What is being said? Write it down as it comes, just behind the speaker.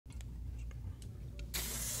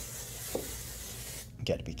You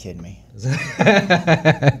got to be kidding me.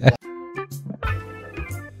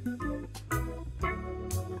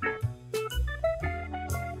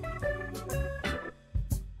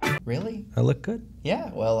 Really? I look good. Yeah.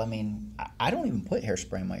 Well, I mean, I don't even put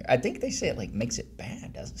hairspray in my hair. I think they say it like makes it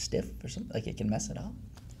bad, doesn't stiff or something. Like it can mess it up.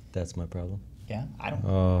 That's my problem. Yeah. I don't.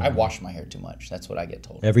 I wash my hair too much. That's what I get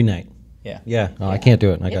told. Every night. Yeah. Yeah. Oh, I can't do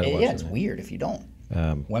it. I gotta wash it. Yeah, it's weird if you don't.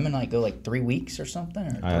 Women like go like 3 weeks or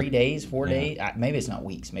something, or 3 days, 4 days. Maybe it's not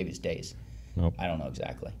weeks. Maybe it's days. Nope. I don't know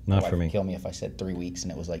exactly. Not My for wife me. would kill me if I said 3 weeks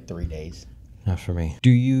and it was like 3 days. Not for me. Do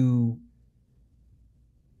you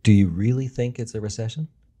really think it's a recession?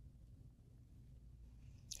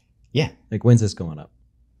 Yeah. Like, when's this going up?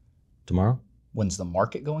 Tomorrow? When's the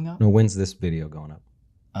market going up? No, when's this video going up?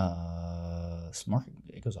 Market,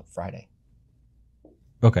 it goes up Friday.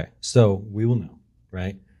 Okay, so we will know,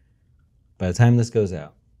 right? By the time this goes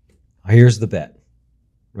out, here's the bet,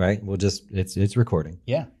 right? We'll just, it's recording.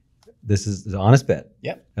 Yeah. This is an honest bet.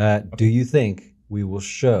 Yep. Do you think we will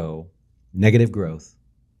show negative growth?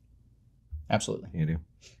 Absolutely. You do?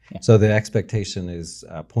 Yeah. So the expectation is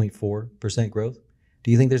 0.4% growth. Do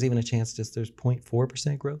you think there's even a chance there's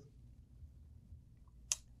 0.4% growth?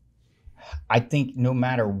 I think no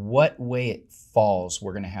matter what way it falls,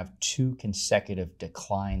 we're going to have 2 consecutive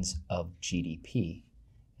declines of GDP.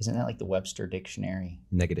 Isn't that like the Webster Dictionary?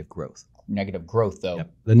 Negative growth. Negative growth, though.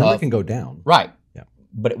 Yep. The number can go down. Right. Yeah.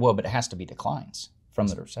 But it has to be declines from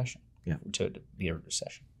the recession. Yeah. To be a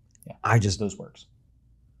recession. Yeah. I just those works.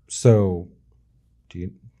 So, do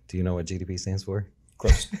you know what GDP stands for?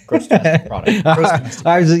 Gross domestic product. Gross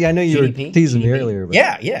domestic I know you GDP, were teasing me GDP. earlier. But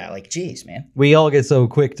Yeah. Like, geez, man. we all get so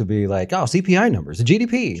quick to be like, oh, CPI numbers,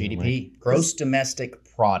 GDP. GDP, gross domestic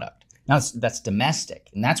product. Now that's domestic,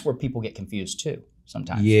 and that's where people get confused too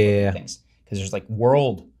sometimes. Yeah. Things because there's like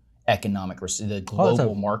world economic, the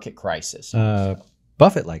global market crisis.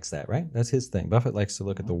 Buffett likes that, right? That's his thing. Buffett likes to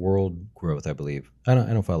look at the world growth, I believe. I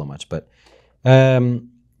don't follow much, but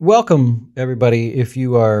welcome everybody. If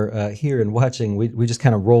you are here and watching, we just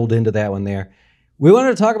kind of rolled into that one there. We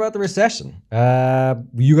wanted to talk about the recession.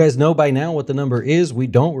 You guys know by now what the number is. We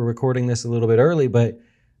don't. We're recording this a little bit early, but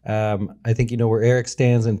I think you know where Eric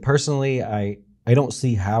stands. And personally, I don't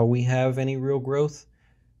see how we have any real growth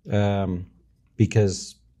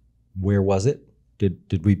because where was it?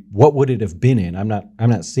 Did we? What would it have been in? I'm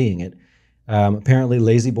not seeing it. Apparently,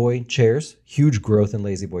 lazy boy chairs, huge growth in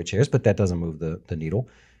lazy boy chairs, but that doesn't move the needle.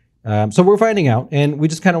 So we're finding out, and we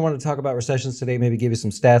just kind of want to talk about recessions today, maybe give you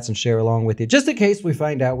some stats and share along with you, just in case we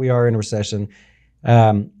find out we are in a recession.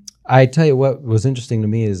 I tell you what was interesting to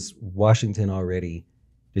me is Washington already.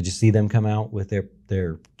 Did you see them come out with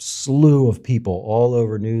their slew of people all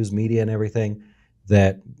over news, media, and everything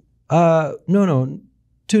that, no,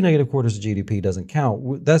 2 negative quarters of GDP doesn't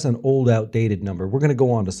count. That's an old, outdated number. We're going to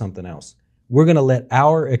go on to something else. We're going to let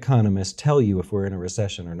our economists tell you if we're in a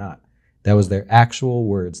recession or not. That was their actual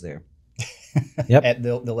words there. Yep.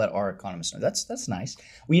 They'll let our economists know. That's nice.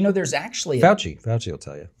 Well, you know, there's actually Fauci will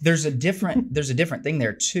tell you. There's a different thing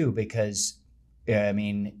there too, because I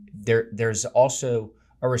mean there's also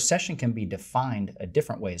a recession can be defined a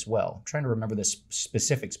different way as well. I'm trying to remember the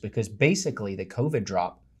specifics because basically the COVID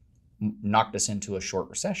drop knocked us into a short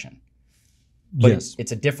recession. But yes.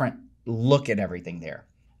 it's a different look at everything there.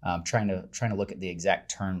 Trying to look at the exact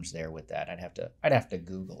terms there with that. I'd have to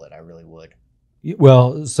Google it. I really would.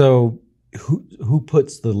 Well, so who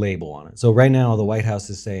puts the label on it? So right now the White House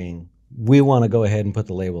is saying we want to go ahead and put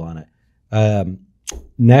the label on it.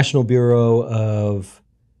 National Bureau of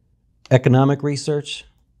Economic Research,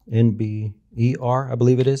 NBER, I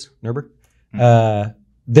believe it is, NERBR. Mm-hmm.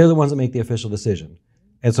 They're the ones that make the official decision.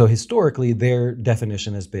 And so historically, their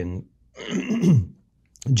definition has been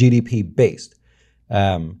GDP based.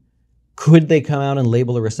 Could they come out and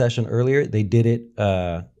label a recession earlier? They did it.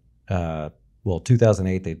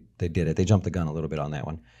 2008, they did it. They jumped the gun a little bit on that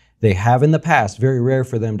one. They have in the past. Very rare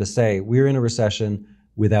for them to say we're in a recession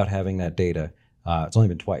without having that data. It's only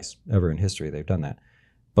been twice ever in history they've done that.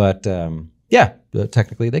 But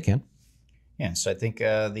technically they can. Yeah. So I think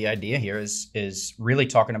the idea here is really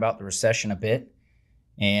talking about the recession a bit.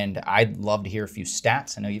 And I'd love to hear a few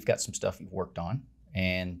stats. I know you've got some stuff you've worked on,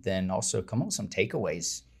 and then also come up with some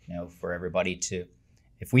takeaways, for everybody to,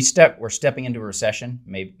 if we're stepping into a recession,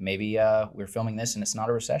 maybe we're filming this and it's not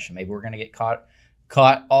a recession. Maybe we're going to get caught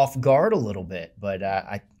off guard a little bit. But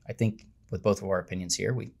I think with both of our opinions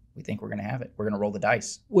here, we think we're going to have it. We're going to roll the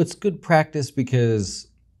dice. Well, it's good practice because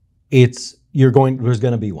there's going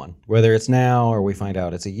to be one, whether it's now or we find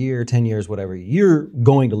out it's a year, 10 years, whatever. You're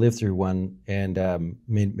going to live through one, and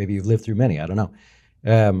maybe you've lived through many. I don't know,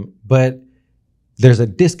 but there's a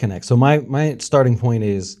disconnect. So my starting point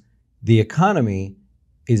is the economy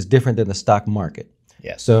is different than the stock market.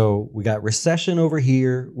 Yes. So we got recession over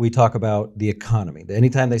here. We talk about the economy.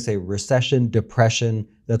 Anytime they say recession, depression,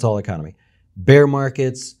 that's all economy. Bear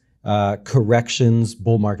markets, corrections,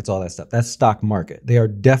 bull markets, all that stuff. That's stock market. They are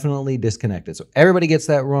definitely disconnected. So everybody gets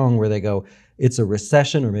that wrong where they go, it's a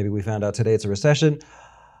recession, or maybe we found out today it's a recession.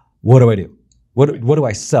 What do I do? What do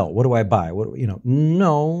I sell? What do I buy?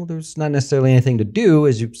 No, there's not necessarily anything to do.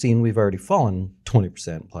 As you've seen, we've already fallen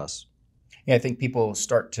 20% plus. Yeah, I think people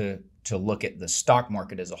start to look at the stock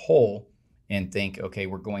market as a whole and think, okay,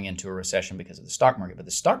 we're going into a recession because of the stock market. But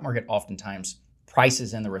the stock market oftentimes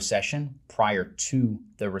prices in the recession prior to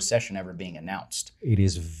the recession ever being announced. It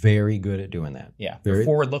is very good at doing that. Yeah, they're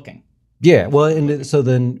forward looking. Yeah, well, and so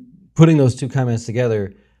then putting those two comments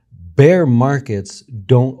together, bear markets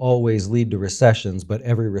don't always lead to recessions, but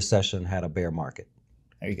every recession had a bear market.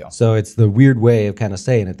 There you go. So it's the weird way of kind of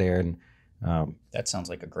saying it there. And that sounds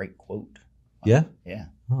like a great quote. Yeah? Yeah.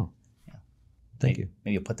 Oh, yeah. Thank you.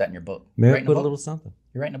 Maybe you'll put that in your book. Maybe put a little something.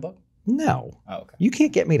 You're writing a book? No. Oh, okay. You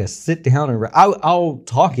can't get me to sit down and write. I'll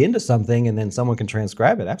talk into something and then someone can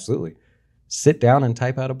transcribe it. Absolutely. Sit down and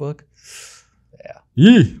type out a book. Yeah.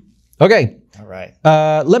 Yeah. Okay. All right.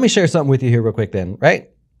 Let me share something with you here real quick then, right?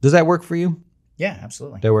 Does that work for you? Yeah,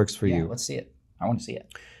 absolutely. That works for you. Let's see it. I want to see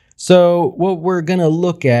it. So what we're going to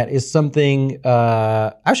look at is something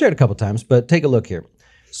I've shared a couple times, but take a look here.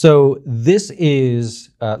 So this is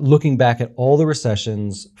looking back at all the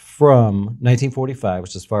recessions from 1945,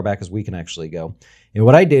 which is as far back as we can actually go. And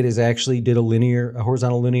what I did is I actually did a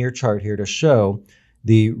horizontal linear chart here to show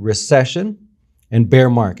the recession and bear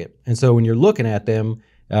market. And so when you're looking at them,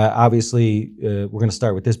 obviously we're going to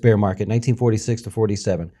start with this bear market, 1946 to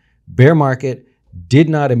 47. Bear market did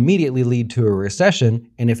not immediately lead to a recession.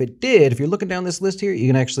 And if it did, if you're looking down this list here, you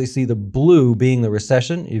can actually see the blue being the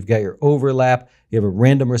recession. You've got your overlap. You have a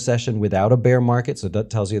random recession without a bear market. So that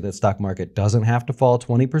tells you that stock market doesn't have to fall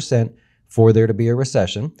 20% for there to be a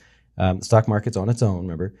recession. The stock market's on its own,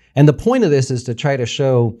 remember? And the point of this is to try to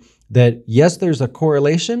show that, yes, there's a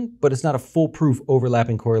correlation, but it's not a foolproof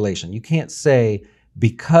overlapping correlation. You can't say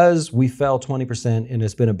because we fell 20% and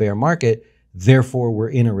it's been a bear market, therefore we're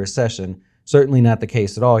in a recession. Certainly not the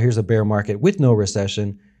case at all. Here's a bear market with no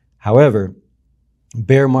recession. However,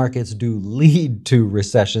 bear markets do lead to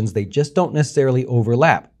recessions. They just don't necessarily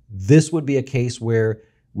overlap. This would be a case where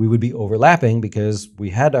we would be overlapping because we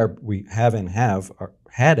have our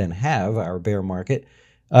bear market,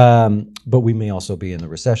 but we may also be in the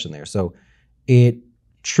recession there. So it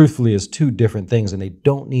truthfully is two different things, and they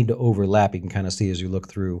don't need to overlap. You can kind of see as you look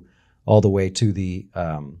through all the way to the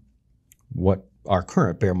what our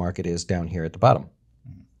current bear market is down here at the bottom.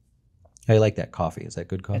 How do you like that coffee? Is that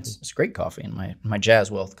good coffee? It's great coffee in my Jazz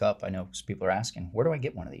Wealth cup. I know people are asking, where do I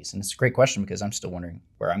get one of these? And it's a great question because I'm still wondering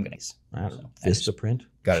where I'm going to. I don't know. Vistaprint?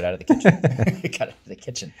 Got it out of the kitchen. Got it out of the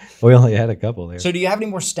kitchen. We only had a couple there. So do you have any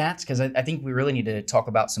more stats? Because I think we really need to talk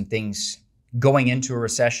about some things going into a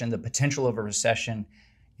recession, the potential of a recession,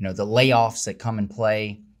 the layoffs that come in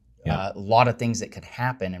play, a lot of things that could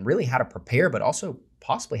happen, and really how to prepare, but also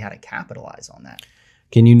possibly how to capitalize on that.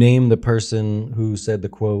 Can you name the person who said the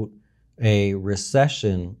quote, "A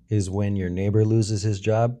recession is when your neighbor loses his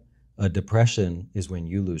job. A depression is when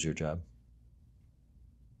you lose your job"?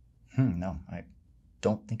 No, I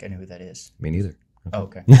don't think I know who that is. Me neither.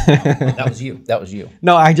 Okay. That was you. That was you.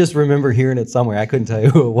 No, I just remember hearing it somewhere. I couldn't tell you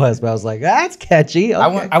who it was, but I was like, that's catchy.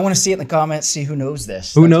 Okay. I want to see it in the comments, see who knows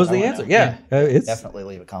this. Who knows the answer? Yeah. It's definitely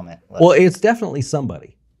leave a comment. Well, it's definitely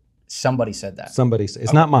somebody. Somebody said that.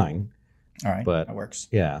 It's not mine. All right, but that works.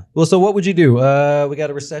 Yeah. Well, so what would you do? We got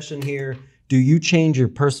a recession here. Do you change your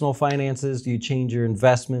personal finances? Do you change your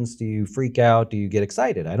investments? Do you freak out? Do you get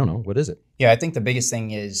excited? I don't know. What is it? Yeah, I think the biggest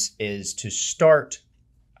thing is to start.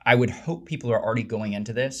 I would hope people are already going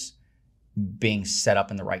into this being set up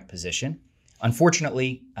in the right position.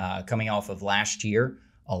 Unfortunately, coming off of last year,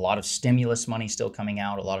 a lot of stimulus money still coming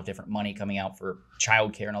out, a lot of different money coming out for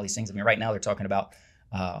childcare and all these things. I mean, right now they're talking about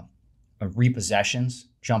repossessions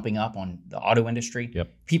jumping up on the auto industry.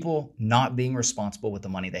 Yep. People not being responsible with the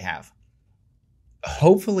money they have.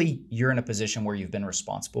 Hopefully you're in a position where you've been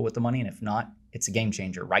responsible with the money, and if not, it's a game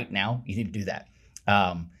changer. Right now, you need to do that.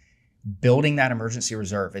 Building that emergency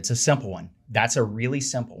reserve, it's a simple one. That's a really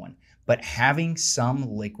simple one. But having some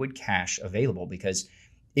liquid cash available, because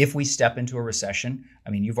if we step into a recession,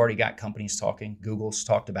 I mean, you've already got companies talking, Google's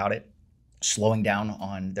talked about it, slowing down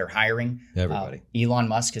on their hiring. Everybody. Elon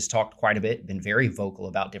Musk has talked quite a bit, been very vocal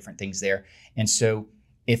about different things there. And so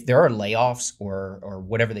if there are layoffs or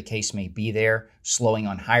whatever the case may be there, slowing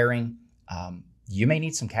on hiring, you may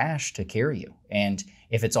need some cash to carry you. And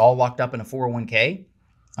if it's all locked up in a 401k,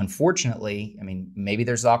 unfortunately, I mean, maybe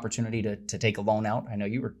there's the opportunity to take a loan out. I know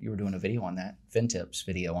you were doing a video on that, FinTips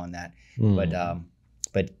video on that,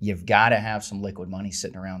 but you've got to have some liquid money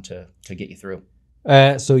sitting around to get you through.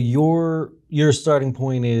 So your starting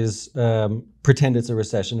point is pretend it's a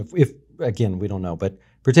recession. If again, we don't know, but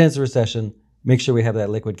pretend it's a recession. Make sure we have that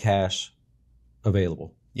liquid cash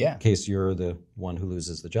available. Yeah. In case you're the one who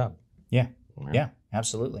loses the job. Yeah. Right. Yeah,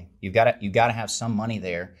 absolutely. You've got to have some money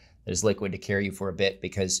there that is liquid to carry you for a bit,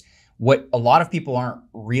 because what a lot of people aren't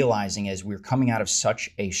realizing is we're coming out of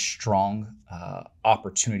such a strong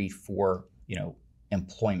opportunity for,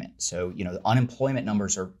 employment. So, the unemployment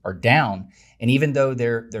numbers are down. And even though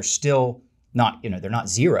they're still not, they're not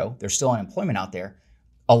zero, there's still unemployment out there.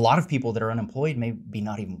 A lot of people that are unemployed may be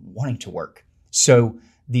not even wanting to work. So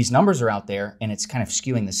these numbers are out there, and it's kind of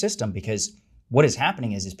skewing the system, because what is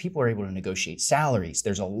happening is people are able to negotiate salaries.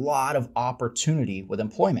 There's a lot of opportunity with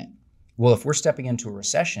employment. Well, if we're stepping into a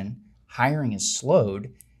recession, hiring is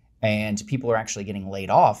slowed and people are actually getting laid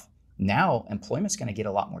off, now employment's going to get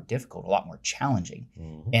a lot more difficult, a lot more challenging.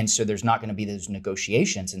 Mm-hmm. And so there's not going to be those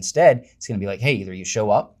negotiations. Instead, it's going to be like, hey, either you show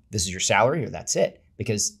up, this is your salary, or that's it,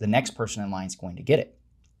 because the next person in line is going to get it.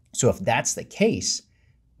 So if that's the case,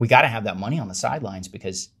 we got to have that money on the sidelines,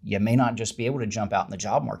 because you may not just be able to jump out in the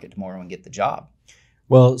job market tomorrow and get the job.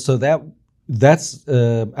 Well, so that's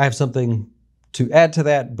I have something to add to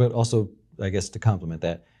that, but also, I guess, to complement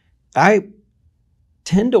that. I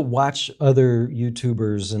tend to watch other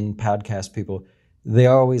YouTubers and podcast people. They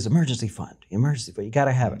are always emergency fund. You got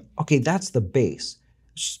to have it. Okay, that's the base.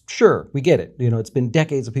 Sure, we get it. It's been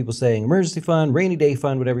decades of people saying emergency fund, rainy day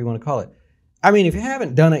fund, whatever you want to call it. I mean, if you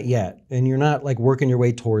haven't done it yet and you're not like working your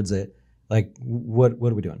way towards it, like what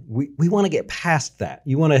are we doing? We want to get past that.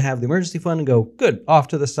 You want to have the emergency fund and go, good, off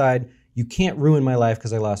to the side. You can't ruin my life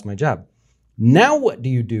because I lost my job. Now what do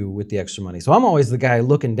you do with the extra money? So I'm always the guy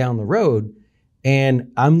looking down the road,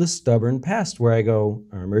 and I'm the stubborn pest where I go,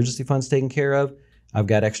 our emergency fund's taken care of. I've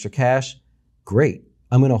got extra cash. Great.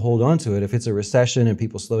 I'm going to hold on to it. If it's a recession and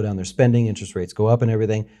people slow down their spending, interest rates go up and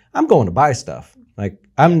everything, I'm going to buy stuff. Like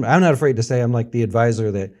I'm not afraid to say I'm like the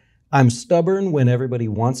advisor that I'm stubborn when everybody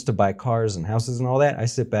wants to buy cars and houses and all that. I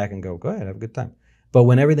sit back and go ahead, have a good time. But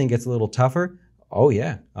when everything gets a little tougher, oh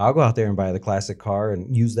yeah, I'll go out there and buy the classic car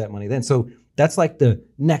and use that money then. So that's like the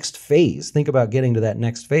next phase. Think about getting to that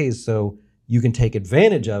next phase so you can take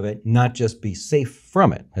advantage of it, not just be safe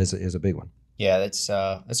from it, is a big one. Yeah, that's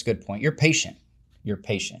a good point. You're patient. You're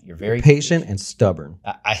patient. You're very patient and stubborn.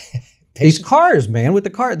 These cars, man, with the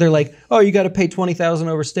car, they're like, oh, you got to pay $20,000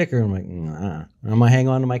 over sticker. I'm like, nah, I'm going to hang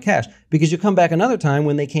on to my cash. Because you come back another time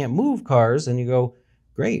when they can't move cars and you go,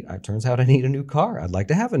 great, it turns out I need a new car. I'd like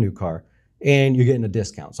to have a new car. And you're getting a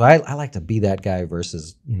discount. So I like to be that guy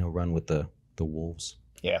versus, run with the wolves.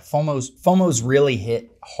 Yeah, FOMO's really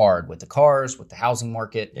hit hard with the cars, with the housing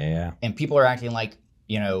market. Yeah. And people are acting like,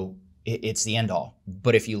 it's the end all.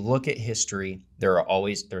 But if you look at history, there's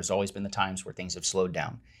always been the times where things have slowed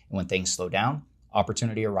down. And when things slow down,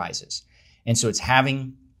 opportunity arises. And so it's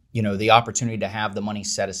having, the opportunity to have the money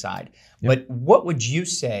set aside. Yep. But what would you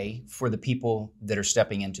say for the people that are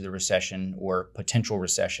stepping into the recession or potential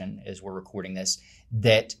recession as we're recording this,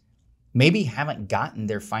 that maybe haven't gotten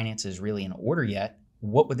their finances really in order yet?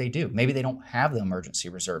 What would they do? Maybe they don't have the emergency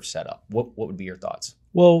reserve set up. What would be your thoughts?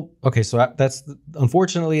 Well, okay, so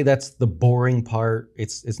unfortunately, that's the boring part.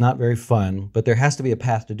 It's not very fun, but there has to be a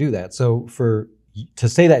path to do that. So to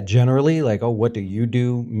say that generally, like, oh, what do you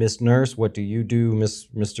do, Miss Nurse? What do you do,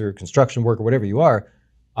 Mr. Construction Worker, whatever you are?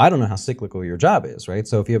 I don't know how cyclical your job is, right?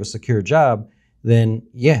 So if you have a secure job, then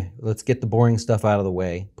yeah, let's get the boring stuff out of the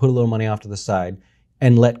way, put a little money off to the side,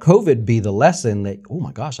 and let COVID be the lesson that, oh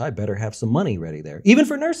my gosh, I better have some money ready there. Even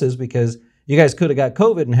for nurses, because you guys could have got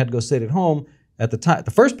COVID and had to go sit at home. At the time,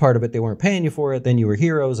 the first part of it, they weren't paying you for it. Then you were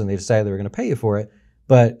heroes and they decided they were going to pay you for it.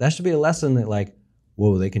 But that should be a lesson that like,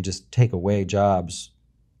 whoa, they can just take away jobs,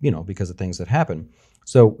 because of things that happen.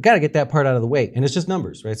 So we got to get that part out of the way. And it's just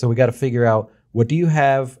numbers, right? So we got to figure out, what do you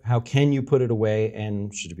have? How can you put it away?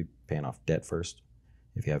 And should you be paying off debt first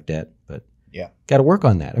if you have debt? But yeah, got to work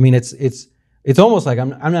on that. I mean, it's almost like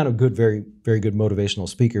I'm not a very, very good motivational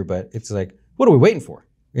speaker, but it's like, what are we waiting for?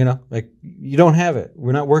 Like you don't have it.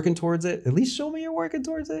 We're not working towards it. At least show me you're working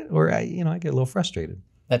towards it. Or I get a little frustrated.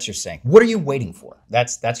 That's your saying. What are you waiting for?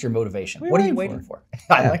 That's your motivation. What are you waiting for?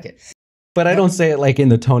 I like it. But I don't say it like in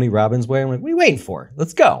the Tony Robbins way. I'm like, what are you waiting for?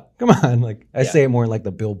 Let's go. Come on. Like I say it more like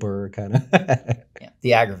the Bill Burr kind of. Yeah,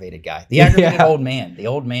 the aggravated guy. The aggravated old man. The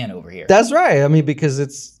old man over here. That's right. I mean, because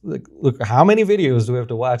it's like, look, how many videos do we have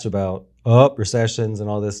to watch about recessions and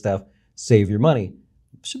all this stuff? save your money.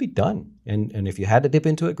 It should be done. And if you had to dip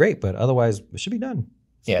into it, great. But otherwise, it should be done.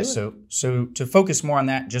 Yeah, so to focus more on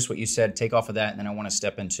that, just what you said, take off of that, and then I want to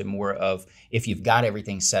step into more of if you've got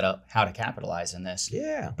everything set up, how to capitalize in this.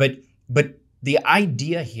 Yeah. But the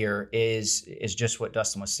idea here is just what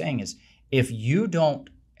Dustin was saying is if you don't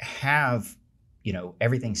have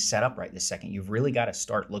everything set up right this second, you've really got to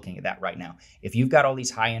start looking at that right now. If you've got all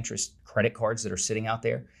these high interest credit cards that are sitting out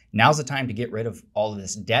there, now's the time to get rid of all of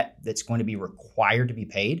this debt that's going to be required to be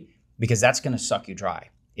paid, because that's going to suck you dry.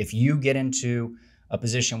 If you get into a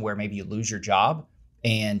position where maybe you lose your job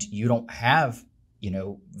and you don't have,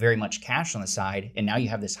 very much cash on the side, and now you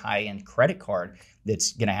have this high-end credit card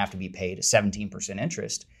that's going to have to be paid a 17%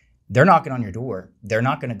 interest, they're knocking on your door. They're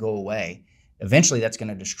not going to go away. Eventually, that's going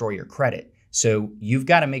to destroy your credit. So you've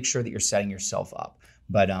got to make sure that you're setting yourself up.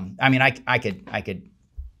 But I could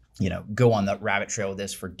go on the rabbit trail with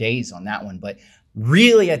this for days on that one. But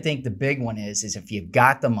really, I think the big one is if you've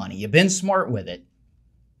got the money, you've been smart with it.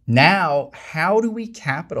 Now, how do we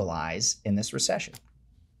capitalize in this recession?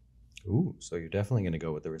 Ooh, so you're definitely going to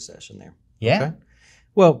go with the recession there. Yeah. Okay.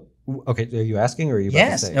 Well, okay. Are you asking, or are you about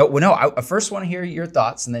to say? No. I first want to hear your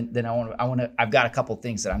thoughts, and then I've got a couple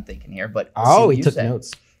things that I'm thinking here. But he took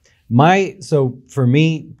notes. So for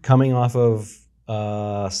me, coming off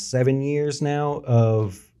of 7 years now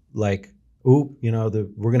of like, we're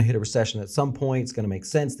going to hit a recession at some point. It's going to make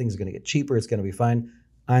sense. Things are going to get cheaper. It's going to be fine.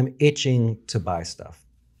 I'm itching to buy stuff.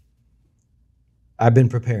 I've been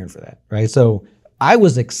preparing for that, right? So I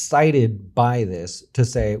was excited by this to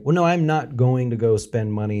say, well, no, I'm not going to go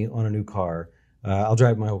spend money on a new car. I'll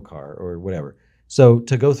drive my old car or whatever. So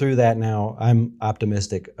to go through that now, I'm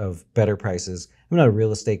optimistic of better prices. I'm not a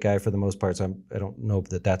real estate guy for the most part, so I don't know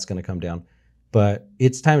that that's going to come down. But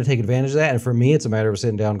it's time to take advantage of that. And for me, it's a matter of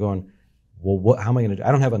sitting down going, well, how am I going to do?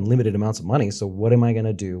 I don't have unlimited amounts of money, so what am I going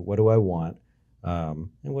to do? What do I want? And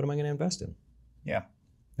what am I going to invest in? Yeah.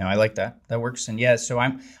 No, I like that. That works. And yeah, so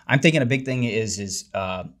I'm thinking a big thing is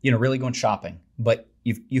really going shopping. But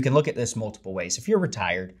you can look at this multiple ways. If you're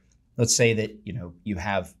retired, let's say that you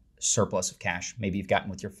have surplus of cash. Maybe you've gotten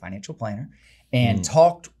with your financial planner and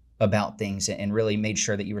talked about things and really made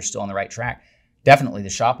sure that you were still on the right track. Definitely the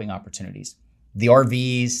shopping opportunities, the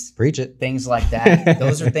RVs, preach it, things like that.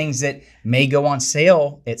 Those are things that may go on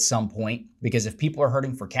sale at some point, because if people are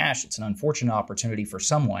hurting for cash, it's an unfortunate opportunity for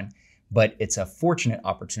someone, but it's a fortunate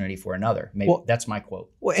opportunity for another. Maybe that's my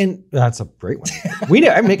quote. Well, and that's a great one.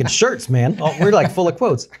 I'm making shirts, man. We're like full of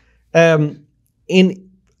quotes.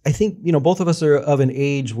 I think, both of us are of an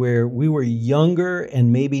age where we were younger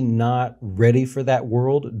and maybe not ready for that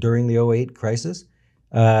world during the '08 crisis,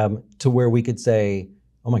 to where we could say,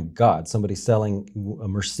 oh my God, somebody's selling a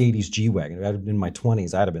Mercedes G-Wagon. In my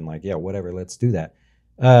 20s, I'd have been like, yeah, whatever, let's do that.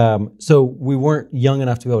 So we weren't young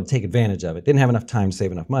enough to be able to take advantage of it. Didn't have enough time to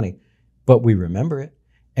save enough money, but we remember it.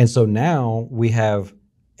 And so now we have,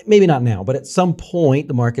 maybe not now, but at some point,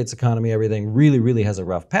 the markets, economy, everything really, really has a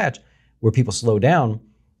rough patch where people slow down.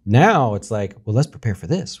 Now it's like, well, let's prepare for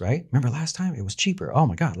this, right? Remember last time it was cheaper. Oh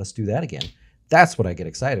my God, let's do that again. That's what I get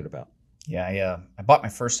excited about. Yeah, I bought my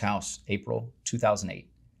first house April 2008.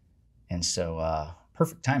 And so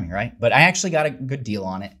perfect timing, right? But I actually got a good deal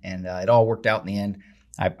on it, and it all worked out in the end.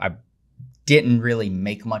 I didn't really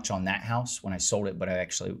make much on that house when I sold it, but I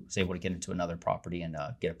actually was able to get into another property and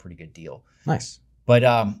get a pretty good deal. Nice. But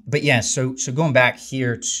yeah, so going back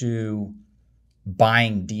here to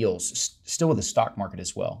buying deals, still with the stock market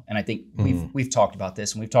as well. And I think we've talked about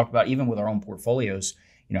this, and we've talked about even with our own portfolios,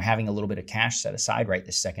 having a little bit of cash set aside right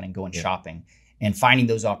this second and going shopping and finding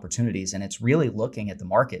those opportunities. And it's really looking at the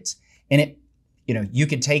markets. And you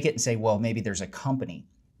could take it and say, well, maybe there's a company,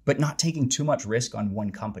 but not taking too much risk on one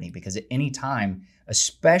company, because at any time,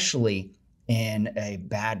 especially in a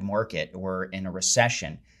bad market or in a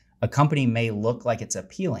recession, a company may look like it's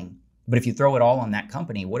appealing, but if you throw it all on that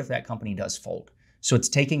company, what if that company does fold? So it's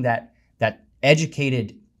taking that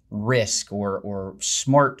educated risk or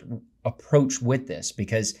smart approach with this,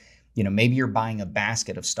 because maybe you're buying a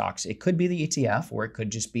basket of stocks. It could be the ETF, or it could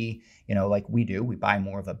just be, like we do, we buy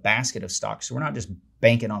more of a basket of stocks. So we're not just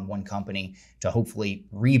banking on one company to hopefully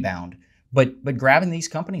rebound, but grabbing these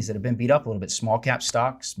companies that have been beat up a little bit, small cap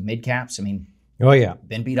stocks, mid caps. Oh yeah,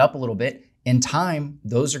 been beat up a little bit. In time,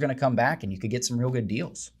 those are going to come back, and you could get some real good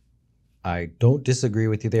deals. I don't disagree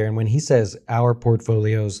with you there. And when he says our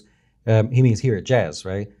portfolios, he means here at Jazz,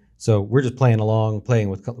 right? So we're just playing along, playing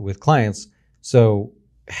with clients. So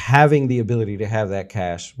having the ability to have that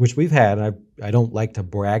cash, which we've had, and I don't like to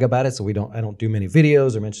brag about it, so I don't do many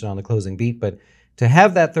videos or mention it on the closing beat, but to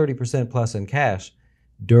have that 30% plus in cash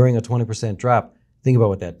during a 20% drop, think about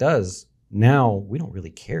what that does. Now we don't really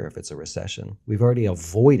care if it's a recession. We've already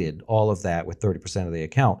avoided all of that with 30% of the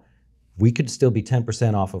account. We could still be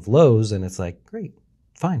 10% off of lows, and it's like, great,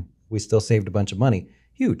 fine. We still saved a bunch of money.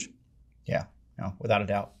 Huge. Yeah, no, without a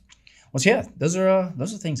doubt. Well, so yeah, those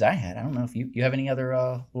are things I had. I don't know if you have any other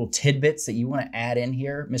little tidbits that you want to add in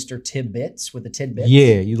here, Mr. Tidbits with the tidbits.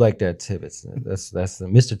 Yeah, you like that tidbits. That's the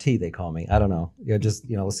Mr. T they call me. I don't know. Yeah, just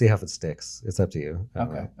let's see how it sticks. It's up to you.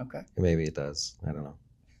 Okay. Maybe it does. I don't know.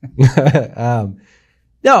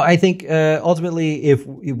 No, I think ultimately, if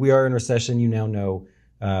we are in recession, you now know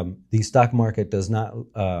the stock market does not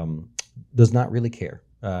really care.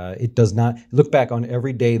 It does not look back on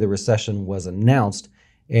every day the recession was announced,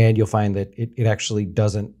 and you'll find that it actually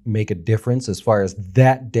doesn't make a difference as far as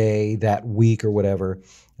that day, that week, or whatever.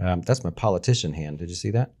 That's my politician hand. Did you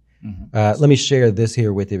see that? Mm-hmm. Let me share this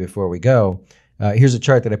here with you before we go. Here's a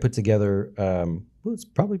chart that I put together. It's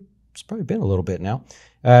probably been a little bit now,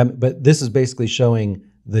 but this is basically showing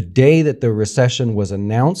the day that the recession was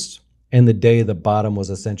announced and the day the bottom was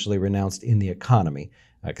essentially renounced in the economy,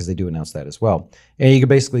 because they do announce that as well. And you can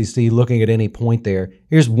basically see, looking at any point there,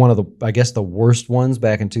 here's one of the, I guess, the worst ones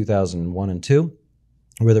back in 2001 and 2,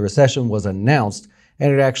 where the recession was announced,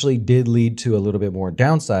 and it actually did lead to a little bit more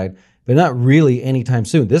downside, but not really anytime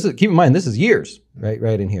soon. Keep in mind, this is years,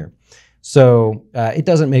 right in here. So it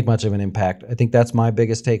doesn't make much of an impact. I think that's my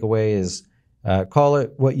biggest takeaway is call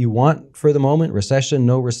it what you want for the moment, recession,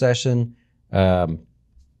 no recession.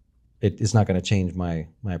 It's not going to change my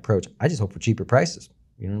approach. I just hope for cheaper prices.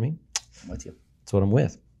 You know what I mean? I'm with you. That's what I'm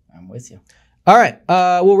with. I'm with you. All right.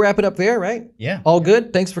 We'll wrap it up there, right? Yeah. All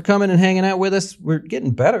good. Thanks for coming and hanging out with us. We're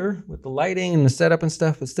getting better with the lighting and the setup and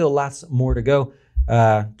stuff, but still lots more to go.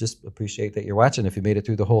 Just appreciate that you're watching. If you made it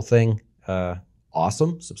through the whole thing,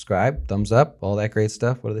 awesome. Subscribe, thumbs up, all that great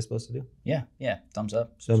stuff. What are they supposed to do? Yeah. Thumbs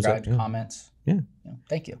up, subscribe, yeah. comments. Yeah.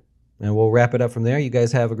 Thank you. And we'll wrap it up from there. You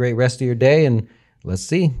guys have a great rest of your day, and let's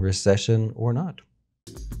see, recession or not.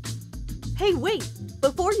 Hey, wait!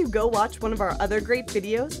 Before you go watch one of our other great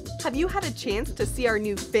videos, have you had a chance to see our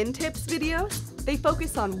new Fin Tips videos? They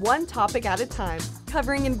focus on one topic at a time,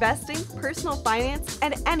 covering investing, personal finance,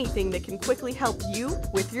 and anything that can quickly help you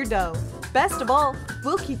with your dough. Best of all,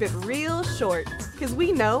 we'll keep it real short, because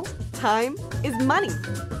we know time is money.